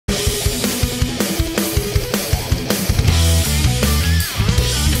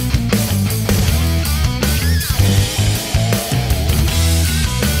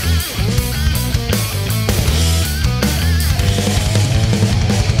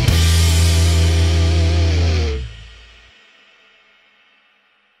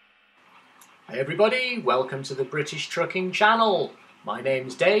everybody, welcome to the British Trucking channel. My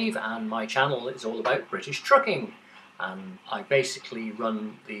name's Dave and my channel is all about British trucking, and I basically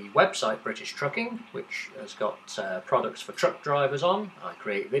run the website British Trucking, which has got products for truck drivers on. I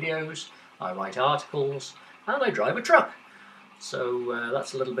create videos, I write articles and I drive a truck. So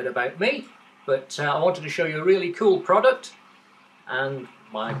that's a little bit about me, but I wanted to show you a really cool product, and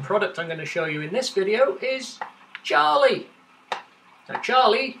my product I'm going to show you in this video is Charlie. Now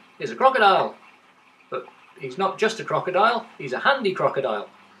Charlie is a crocodile, but he's not just a crocodile, he's a handy crocodile.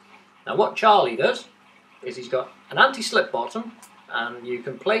 Now what Charlie does is he's got an anti-slip bottom, and you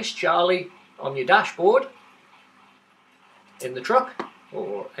can place Charlie on your dashboard, in the truck,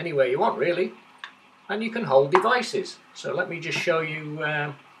 or anywhere you want really, and you can hold devices. So let me just show you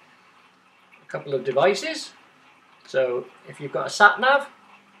a couple of devices. So if you've got a Sat Nav,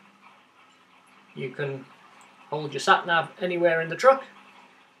 you can hold your Sat Nav anywhere in the truck,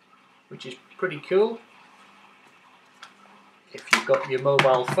 which is pretty cool. If you've got your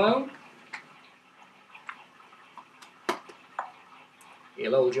mobile phone,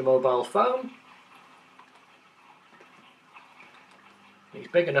 you'll hold your mobile phone. He's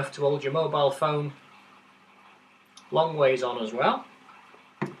big enough to hold your mobile phone long ways on as well.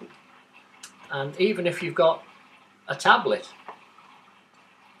 And even if you've got a tablet,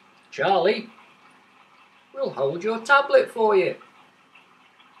 Charlie will hold your tablet for you.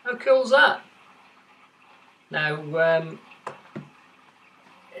 How cool is that? Now,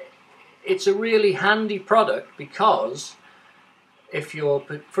 it's a really handy product because if you're,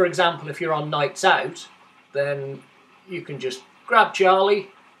 for example, if you're on nights out, then you can just grab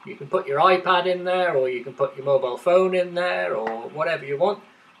Charlie, you can put your iPad in there, or you can put your mobile phone in there, or whatever you want,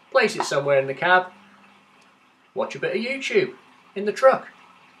 place it somewhere in the cab, watch a bit of YouTube in the truck.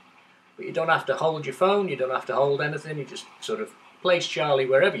 But you don't have to hold your phone, you don't have to hold anything, you just sort of place Charlie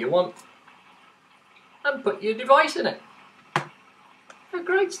wherever you want and put your device in it. How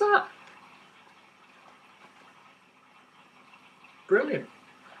great's that? Brilliant.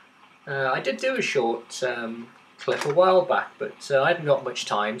 I did do a short clip a while back, but I hadn't got much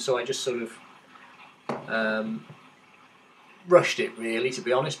time, so I just sort of rushed it really, to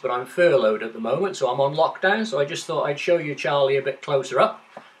be honest. But I'm furloughed at the moment, so I'm on lockdown, so I just thought I'd show you Charlie a bit closer up.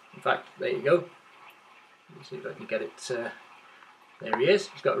 In fact, there you go. Let's see if I can get it. There he is.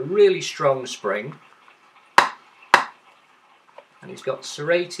 He's got a really strong spring, and he's got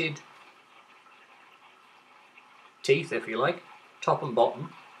serrated teeth, if you like, top and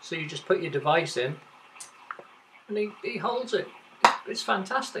bottom. So you just put your device in, and he holds it. It's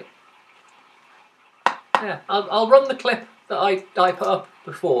fantastic. Yeah, I'll run the clip that I put up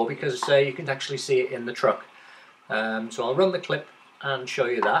before, because you can actually see it in the truck. So I'll run the clip and show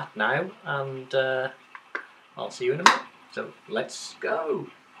you that now, and I'll see you in a minute. So let's go.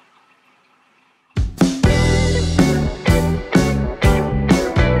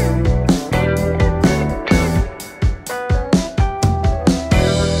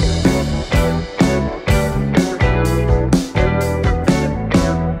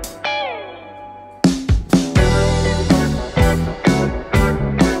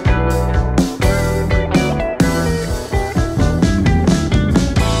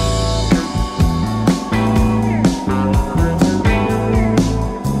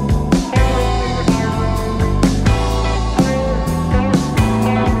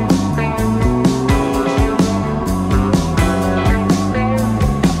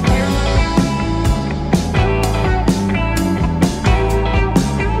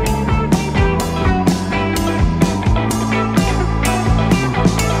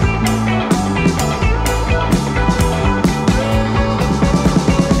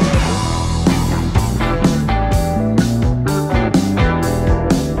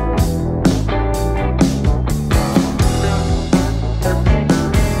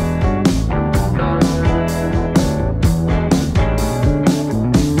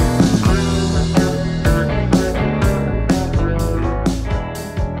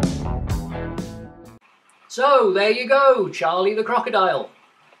 So there you go, Charlie the crocodile.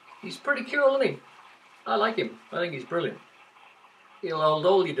 He's pretty cool, isn't he? I like him. I think he's brilliant. He'll hold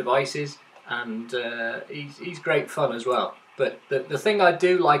all your devices, and he's great fun as well. But the thing I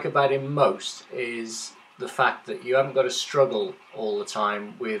do like about him most is the fact that you haven't got to struggle all the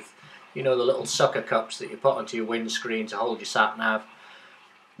time with, you know, the little sucker cups that you put onto your windscreen to hold your sat nav.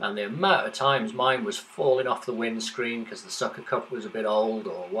 And the amount of times mine was falling off the windscreen because the sucker cup was a bit old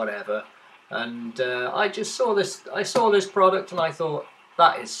or whatever. And I just saw this. I saw this product and I thought,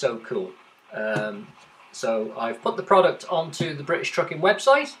 that is so cool. So I've put the product onto the British Trucking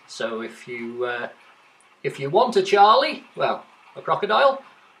website. So if you want a Charlie, well, a crocodile,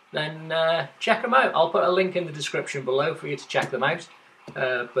 then check them out. I'll put a link in the description below for you to check them out.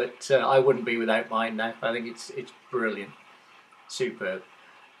 But I wouldn't be without mine now. I think it's brilliant, superb.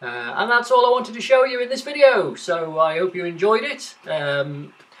 And that's all I wanted to show you in this video. So I hope you enjoyed it.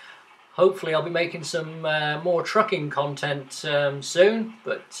 Hopefully I'll be making some more trucking content soon,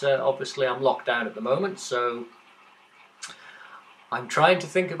 but obviously I'm locked down at the moment, so I'm trying to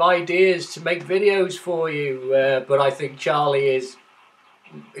think of ideas to make videos for you, but I think Charlie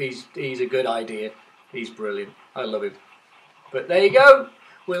he's a good idea. He's brilliant. I love him. But there you go.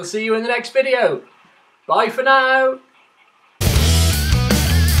 We'll see you in the next video. Bye for now.